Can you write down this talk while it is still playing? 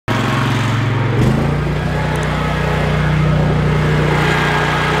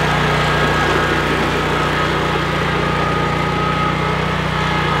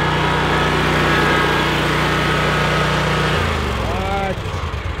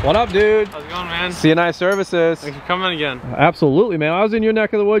What up, dude? How's it going, man? C&I Services. Thanks for coming again. Absolutely, man. I was in your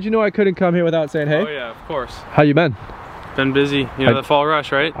neck of the woods. You know I couldn't come here without saying hey. Oh yeah, of course. How you been? Been busy. You know the fall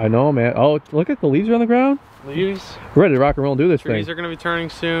rush, right? I know, man. Oh, look at the leaves are on the ground. Leaves. We're ready to rock and roll and do this thing. Trees are going to be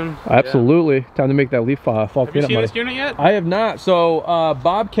turning soon. Absolutely. Yeah. Time to make that leaf fall cleanup money. Have you seen this unit yet? I have not. So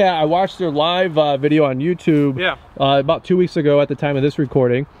Bobcat, I watched their live video on YouTube about 2 weeks ago at the time of this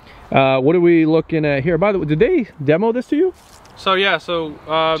recording. What are we looking at here? By the way, did they demo this to you? So yeah,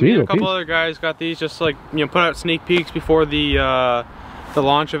 me and a couple other guys got these just like, you know, put out sneak peeks before the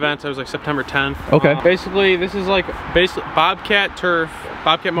launch event. It was like September 10th. Okay. Basically, this is like Bobcat turf.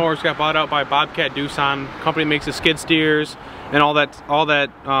 Bobcat mowers got bought out by Bobcat DOOSAN. Company makes the skid steers and all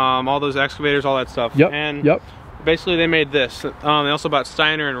those excavators, all that stuff. Yep. And basically they made this. They also bought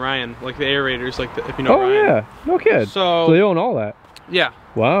Steiner and Ryan, like the aerators, like if you know Ryan. Oh yeah, no kid. So they own all that. Yeah.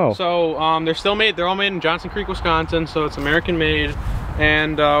 Wow. So they're all made in Johnson Creek, Wisconsin. So it's American made,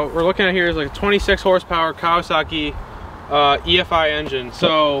 and we're looking at here is like a 26 horsepower Kawasaki EFI engine.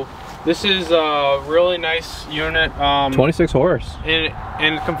 So this is a really nice unit. 26 horse.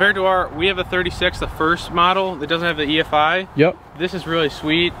 And compared to we have a 36, the first model that doesn't have the EFI. Yep. This is really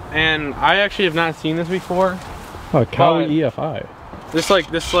sweet, and I actually have not seen this before. Oh, Kawasaki EFI. This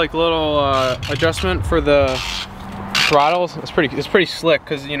little adjustment for the throttles. It's pretty slick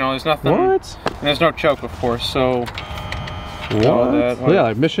because, you know, there's nothing. What? And there's no choke, of course. So. What? Yeah,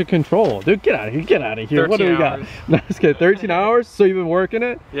 like mission control. Dude, get out of here. Get out of here. What do we got? No, just kidding. 13 hours? So you've been working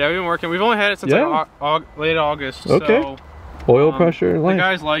it? Yeah, we've been working. We've only had it since like late August. Okay. So, oil pressure. The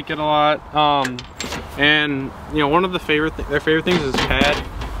guys like it a lot. And you know, one of their favorite things is pad.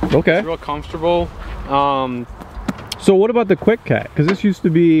 Okay. It's real comfortable. So what about the Quick Cat? Because this used to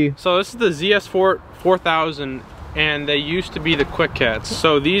be. So this is the ZS4000, and they used to be the Quick Cats.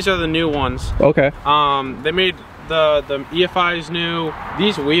 So these are the new ones. Okay. They made the EFI is new.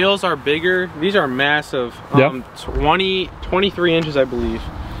 These wheels are bigger. These are massive. 23 inches, I believe.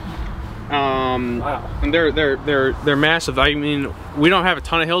 Wow. And they're massive. I mean, we don't have a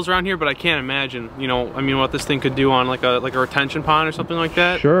ton of hills around here, but I can't imagine, you know, I mean, what this thing could do on like a retention pond or something like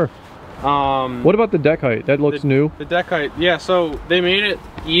that. Sure. What about the deck height? That looks new. The deck height, yeah. So they made it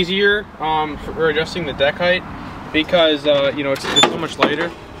easier for adjusting the deck height because you know, it's so much lighter.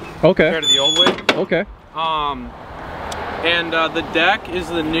 Okay. Compared to the old way. Okay. And the deck is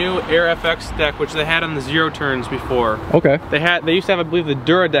the new AirFX deck, which they had on the zero turns before. Okay. They used to have, I believe, the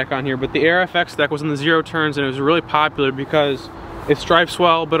Dura deck on here, but the AirFX deck was in the zero turns, and it was really popular because it stripes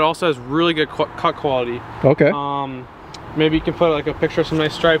well, but also has really good cut quality. Okay. Maybe you can put like a picture of some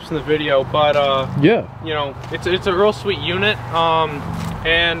nice stripes in the video, but yeah, you know, it's a real sweet unit. You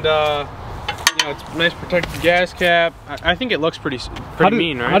know, it's a nice protected gas cap. I think it looks pretty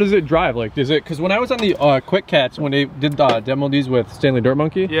mean, right? How does it drive? Like, is it, because when I was on the Quick Cats, when they did demo these with Stanley Dirt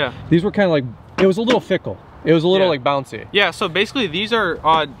Monkey, yeah, these were kind of like, it was a little fickle. It was a little like bouncy. Yeah, so basically these are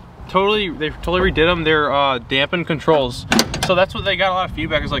they totally redid them. They're dampened controls. So that's what they got a lot of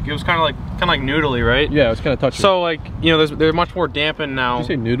feedback, is like it was kind of like noodly, right? Yeah, it was kind of touchy. So like, you know, they're much more dampened now. Did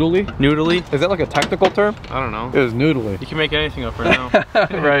you say noodly? Noodly. Is that like a technical term? I don't know. It was noodly. You can make anything up right now.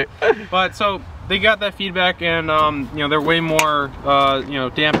 Right. But so they got that feedback, and you know, they're way more you know,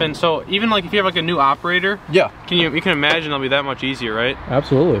 dampened. So even like if you have like a new operator, yeah, you can imagine they'll be that much easier, right?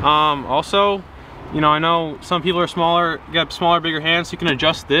 Absolutely. Also, you know, I know some people are smaller, got smaller, bigger hands, so you can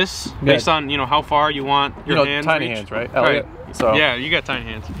adjust this based on, you know, how far you want your hands. Tiny hands, right? Elliot. Right. So yeah, you got tiny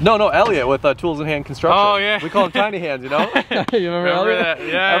hands. No, Elliot with Tools in Hand Construction. Oh yeah, we call him Tiny Hands. You know. You remember Elliot? That?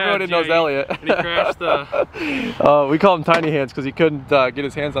 Yeah. Everybody knows Elliot. And he crashed the. We call him Tiny Hands because he couldn't get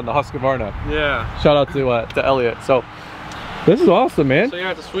his hands on the Husqvarna. Yeah. Shout out to Elliot. So this is awesome, man. So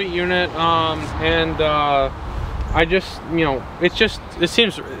yeah, it's a sweet unit, I just, you know, it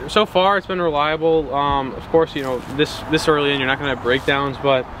seems, so far it's been reliable. Of course, you know, this early in, you're not gonna have breakdowns,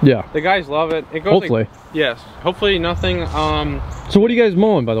 but yeah, the guys love it. It goes hopefully. Yes, hopefully nothing. So what are you guys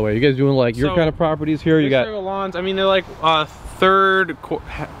mowing, by the way? You guys doing like your kind of properties here? You got lawns. I mean, they're like third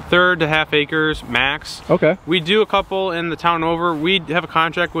to half acres max. Okay. We do a couple in the town over. We have a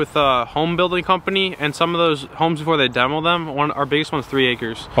contract with a home building company, and some of those homes, before they demo them, our biggest one's 3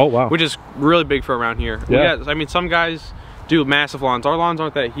 acres. Oh wow. Which is really big for around here. Yeah. I mean, some guys do massive lawns. Our lawns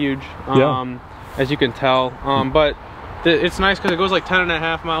aren't that huge, as you can tell. But it's nice because it goes like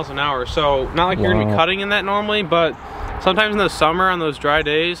 10.5 miles an hour. So not like you're gonna be cutting in that normally, but sometimes in the summer on those dry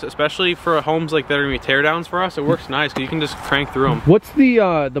days, especially for homes like that are gonna be teardowns for us, it works nice because you can just crank through them. What's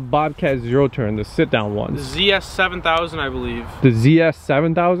the Bobcat zero turn, the sit down one? The ZS4000, I believe. The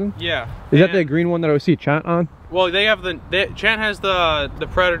ZS4000? Yeah. Is that the green one that I see Chant on? well, they have Chan has the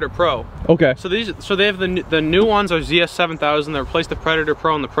Predator Pro. Okay. So they have the new ones are ZS4000 that replace the Predator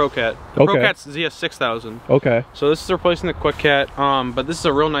Pro and the ProCat. The ProCat's ZS6000. Okay. So this is replacing the Quick Cat, but this is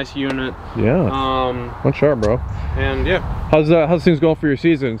a real nice unit. Yeah. One sharp, bro. And yeah. How's things going for your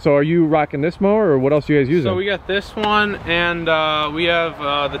season? So are you rocking this mower, or what else are you guys using? So we got this one, and we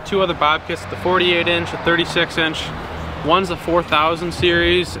have the two other Bobcats, the 48-inch, the 36-inch. One's a 4000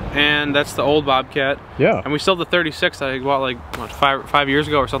 series, and that's the old Bobcat. Yeah. And we still have the 36 that I bought like what, five years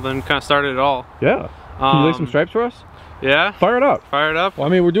ago or something. Kind of started it all. Yeah. Can you lay some stripes for us? Yeah. Fire it up. Fire it up. Well,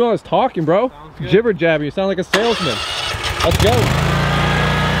 I mean, we're doing all this talking, bro. Jibber jabbing. You sound like a salesman. Let's go.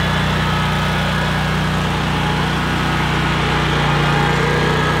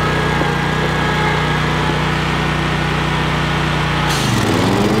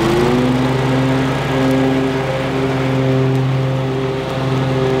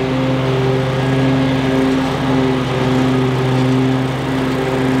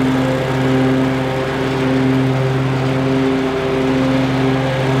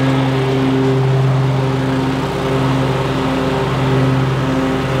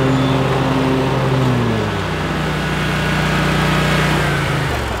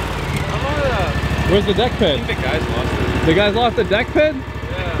 Where's the deck pin? I think the guys lost it. The guys lost the deck pin?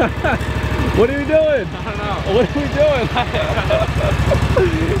 Yeah. What are we doing? I don't know. What are we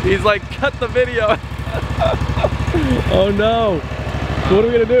doing? He's like, cut the video. Oh no. So what are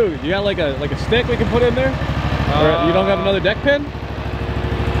we gonna do? You got like a stick we can put in there? Or you don't have another deck pin?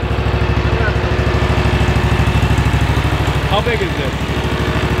 How big is this?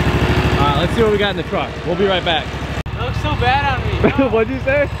 Let's see what we got in the truck. We'll be right back. It looks so bad on me. No. What'd you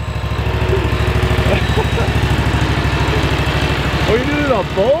say? Oh, you're doing a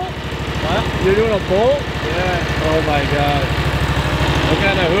bolt? What? You're doing a bolt? Yeah. Oh my god. What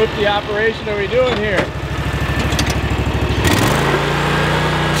kind of hoopty operation are we doing here?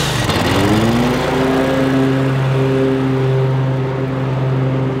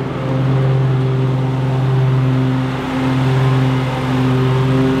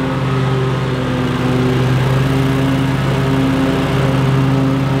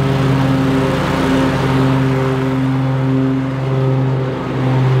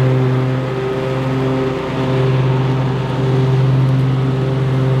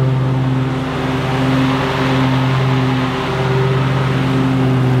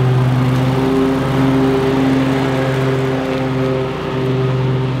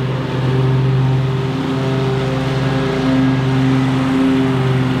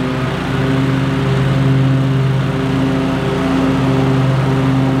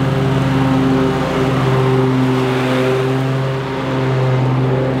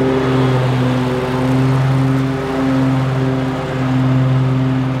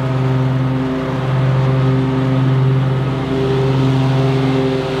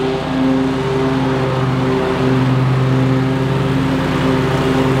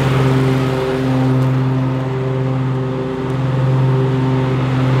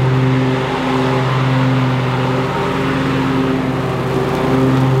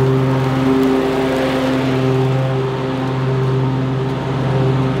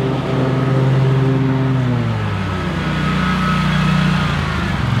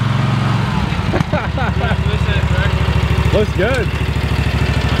 Looks good.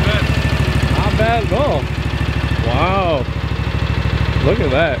 Not bad. Not bad at all. Wow. Look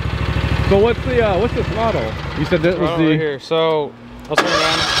at that. So what's the throttle? You said that was the right here. So I'll turn it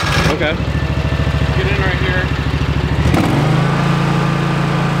around. Okay. Get in right here.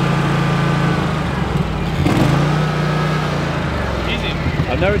 Easy.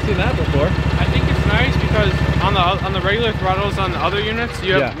 I've never seen that before. I think it's nice because on the regular throttles on the other units,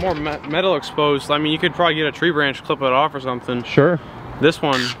 you have more metal exposed. I mean, you could probably get a tree branch, clip it off or something. Sure. This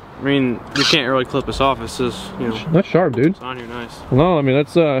one, I mean, you can't really clip this off. It's just, you know. That's sharp, dude. It's on here nice. No, I mean,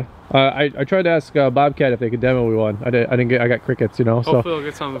 that's I tried to ask Bobcat if they could demo me one. I got crickets, you know. Hopefully we'll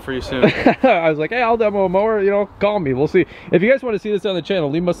get something for you soon. I was like, hey, I'll demo a mower, you know, call me. We'll see. If you guys want to see this on the channel,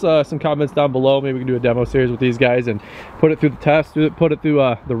 leave us some comments down below. Maybe we can do a demo series with these guys and put it through the test, put it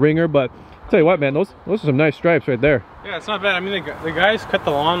through the ringer. But I'll tell you what, man, those are some nice stripes right there. Yeah, it's not bad. I mean, the guys cut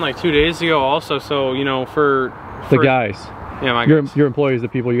the lawn like 2 days ago also, so, you know, for the guys. Yeah, my your employees, the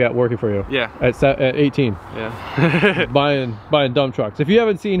people you got working for you. Yeah. At 18. Yeah. buying dump trucks. If you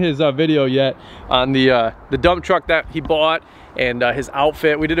haven't seen his video yet on the dump truck that he bought and his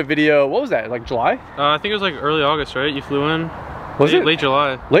outfit, we did a video. What was that? Like July? I think it was like early August, right? You flew in. Was it? Late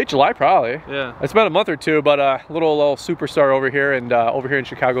July. Late July, probably. Yeah. It's been a month or two, but little superstar over here and over here in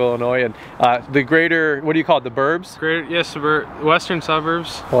Chicago, Illinois, and the greater, what do you call it, the burbs? Greater, yes, western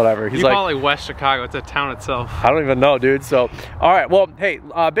suburbs. Whatever. You call it like West Chicago. It's a town itself. I don't even know, dude. So, all right. Well, hey,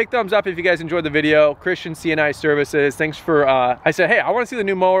 big thumbs up if you guys enjoyed the video. Christian C&I Services. Thanks for. I said, hey, I want to see the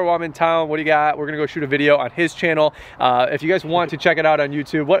new mower while I'm in town. What do you got? We're gonna go shoot a video on his channel. If you guys want to check it out on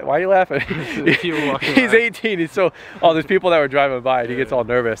YouTube, why are you laughing? He's 18. He's so. Oh, there's people that were driving by, and he gets all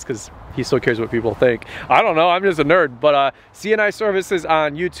nervous because he still cares what people think. I don't know. I'm just a nerd. But C&I Services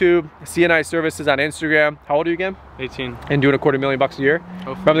on YouTube, C&I Services on Instagram. How old are you again? 18. And doing $250,000 a year.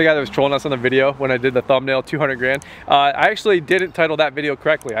 Hopefully. Remember the guy that was trolling us on the video when I did the thumbnail, 200 grand? I actually didn't title that video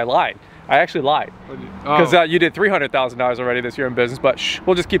correctly. I lied. I actually lied because you did $300,000 already this year in business, but shh,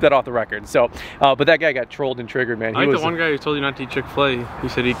 we'll just keep that off the record. So, but that guy got trolled and triggered, man. I like the one guy who told you not to eat Chick-fil-A. He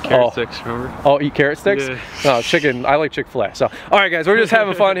said eat carrot sticks, remember? Oh, eat carrot sticks? Yeah. No, chicken. I like Chick-fil-A. So, all right, guys, we're just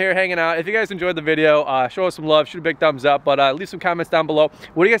having fun here, hanging out. If you guys enjoyed the video, show us some love, shoot a big thumbs up, but leave some comments down below.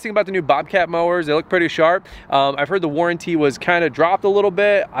 What do you guys think about the new Bobcat mowers? They look pretty sharp. I've heard the warranty was kind of dropped a little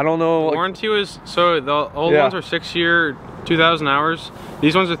bit. I don't know. The warranty was, so the old ones are 6-year, 2,000 hours.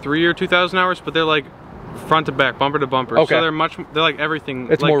 These ones are 3-year, 2,000 hours, but they're like front to back, bumper to bumper. Okay. So they're like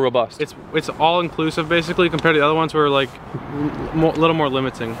everything. It's like, more robust. It's all inclusive basically compared to the other ones where like a little more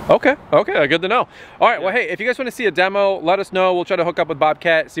limiting. Okay, good to know. All right, well, hey, if you guys want to see a demo, let us know. We'll try to hook up with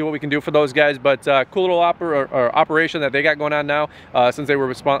Bobcat, see what we can do for those guys. But cool little operation that they got going on now since they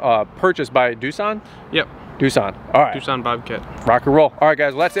were purchased by DOOSAN. Yep. DOOSAN. All right. DOOSAN Bobcat. Rock and roll. All right,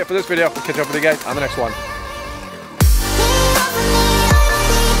 guys. Well, that's it for this video. We'll catch up with you guys on the next one.